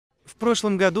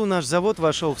прошлом году наш завод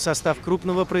вошел в состав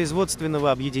крупного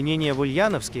производственного объединения в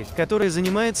Ульяновске, которое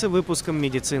занимается выпуском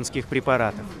медицинских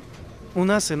препаратов. У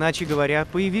нас, иначе говоря,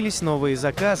 появились новые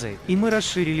заказы, и мы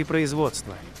расширили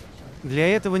производство. Для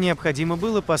этого необходимо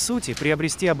было, по сути,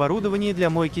 приобрести оборудование для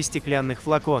мойки стеклянных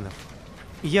флаконов.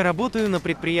 Я работаю на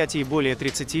предприятии более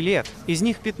 30 лет, из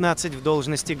них 15 в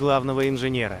должности главного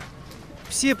инженера.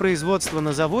 Все производства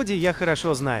на заводе я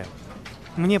хорошо знаю.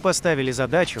 Мне поставили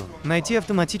задачу найти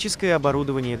автоматическое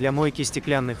оборудование для мойки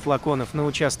стеклянных флаконов на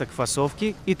участок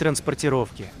фасовки и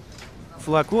транспортировки.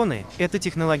 Флаконы – это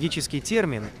технологический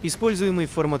термин, используемый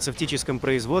в фармацевтическом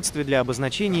производстве для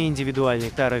обозначения индивидуальной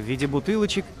тары в виде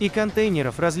бутылочек и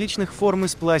контейнеров различных форм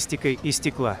из пластика и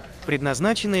стекла,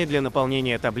 предназначенные для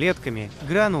наполнения таблетками,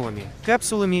 гранулами,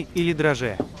 капсулами или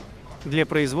дрожжи. Для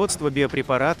производства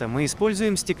биопрепарата мы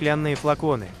используем стеклянные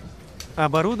флаконы.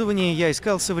 Оборудование я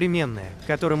искал современное,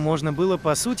 которым можно было,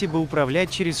 по сути, управлять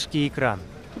через ШКИ-экран.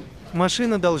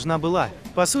 Машина должна была,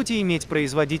 по сути, иметь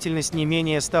производительность не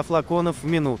менее 100 флаконов в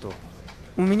минуту.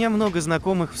 У меня много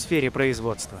знакомых в сфере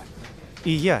производства.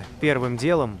 И я, первым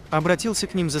делом, обратился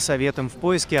к ним за советом в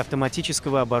поиске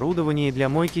автоматического оборудования для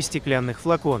мойки стеклянных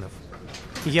флаконов.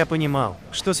 Я понимал,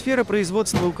 что сфера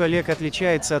производства у коллег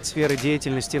отличается от сферы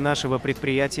деятельности нашего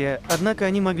предприятия, однако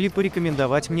они могли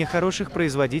порекомендовать мне хороших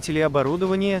производителей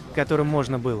оборудования, к которым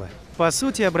можно было, по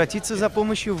сути, обратиться за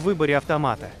помощью в выборе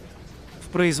автомата.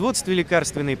 В производстве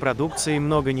лекарственной продукции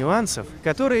много нюансов,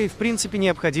 которые, в принципе,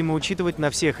 необходимо учитывать на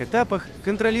всех этапах,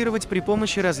 контролировать при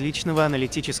помощи различного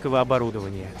аналитического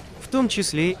оборудования, в том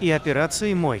числе и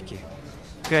операции мойки.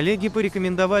 Коллеги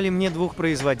порекомендовали мне 2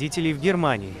 производителей в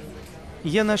Германии.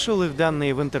 Я нашел их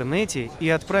данные в интернете и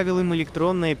отправил им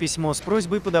электронное письмо с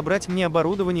просьбой подобрать мне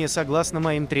оборудование согласно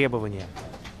моим требованиям.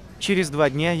 Через 2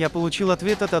 дня я получил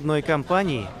ответ от одной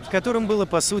компании, в котором было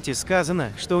по сути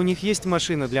сказано, что у них есть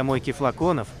машина для мойки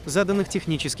флаконов, заданных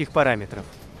технических параметров.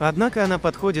 Однако она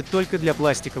подходит только для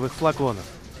пластиковых флаконов.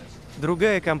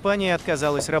 Другая компания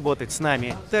отказалась работать с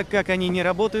нами, так как они не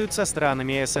работают со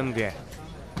странами СНГ.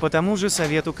 По тому же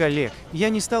совету коллег, я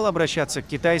не стал обращаться к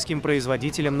китайским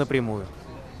производителям напрямую.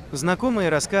 Знакомые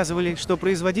рассказывали, что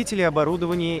производители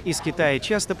оборудования из Китая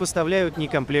часто поставляют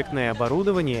некомплектное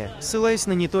оборудование, ссылаясь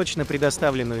на неточно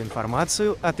предоставленную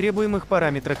информацию о требуемых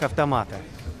параметрах автомата.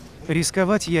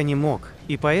 Рисковать я не мог,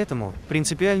 и поэтому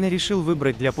принципиально решил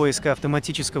выбрать для поиска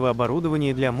автоматического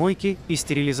оборудования для мойки и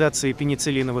стерилизации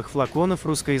пенициллиновых флаконов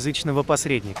русскоязычного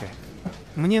посредника.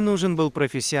 Мне нужен был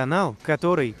профессионал,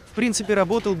 который, в принципе,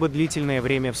 работал бы длительное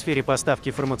время в сфере поставки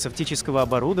фармацевтического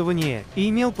оборудования и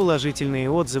имел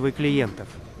положительные отзывы клиентов.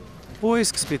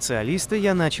 Поиск специалиста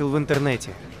я начал в интернете.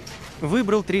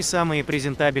 Выбрал 3 самые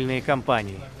презентабельные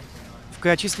компании. В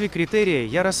качестве критерия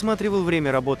я рассматривал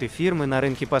время работы фирмы на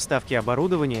рынке поставки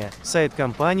оборудования, сайт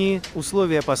компании,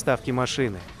 условия поставки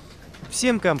машины.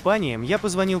 Всем компаниям я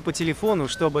позвонил по телефону,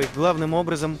 чтобы, главным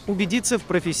образом, убедиться в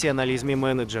профессионализме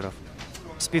менеджеров.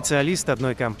 Специалист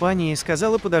одной компании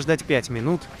сказала подождать 5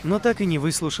 минут, но так и не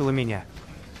выслушала меня.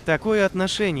 Такое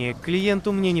отношение к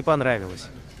клиенту мне не понравилось.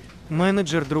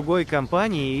 Менеджер другой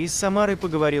компании из Самары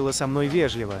поговорила со мной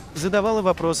вежливо, задавала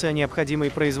вопросы о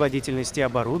необходимой производительности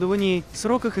оборудования,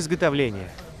 сроках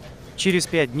изготовления. Через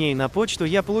 5 дней на почту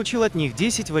я получил от них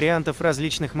 10 вариантов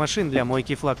различных машин для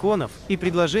мойки флаконов и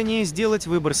предложение сделать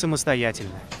выбор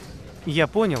самостоятельно. Я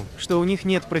понял, что у них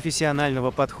нет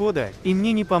профессионального подхода, и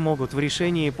мне не помогут в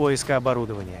решении поиска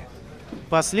оборудования.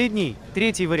 Последний,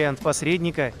 3-й вариант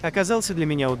посредника, оказался для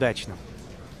меня удачным.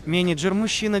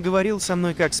 Менеджер-мужчина говорил со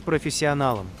мной как с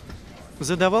профессионалом.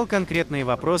 Задавал конкретные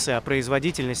вопросы о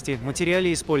производительности,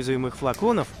 материале используемых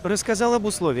флаконов, рассказал об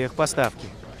условиях поставки.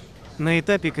 На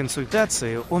этапе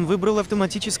консультации он выбрал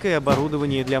автоматическое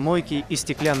оборудование для мойки из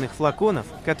стеклянных флаконов,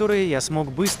 которое я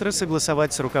смог быстро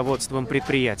согласовать с руководством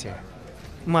предприятия.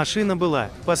 Машина была,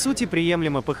 по сути,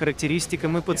 приемлема по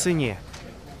характеристикам и по цене.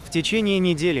 В течение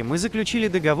недели мы заключили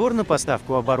договор на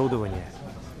поставку оборудования.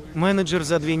 Менеджер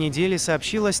за 2 недели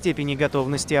сообщил о степени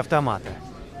готовности автомата.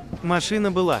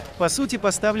 Машина была, по сути,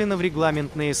 поставлена в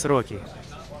регламентные сроки.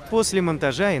 После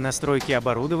монтажа и настройки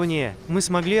оборудования мы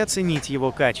смогли оценить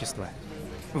его качество.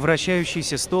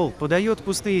 Вращающийся стол подает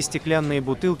пустые стеклянные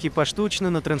бутылки поштучно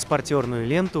на транспортерную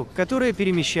ленту, которая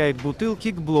перемещает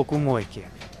бутылки к блоку мойки.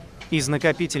 Из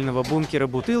накопительного бункера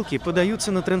бутылки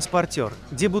подаются на транспортер,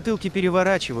 где бутылки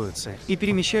переворачиваются и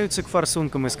перемещаются к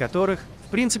форсункам, из которых,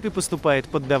 в принципе, поступает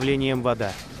под давлением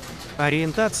вода.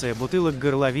 Ориентация бутылок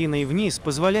горловиной вниз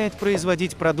позволяет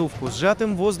производить продувку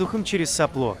сжатым воздухом через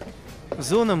сопло.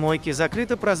 Зона мойки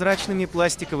закрыта прозрачными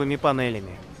пластиковыми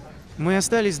панелями. Мы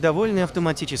остались довольны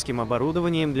автоматическим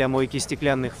оборудованием для мойки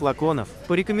стеклянных флаконов,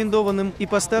 порекомендованным и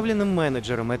поставленным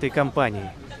менеджером этой компании.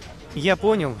 Я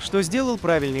понял, что сделал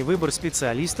правильный выбор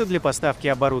специалиста для поставки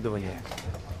оборудования.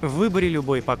 В выборе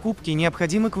любой покупки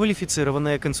необходима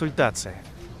квалифицированная консультация.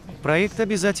 Проект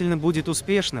обязательно будет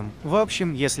успешным, в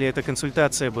общем, если эта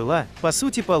консультация была, по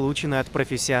сути, получена от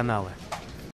профессионала.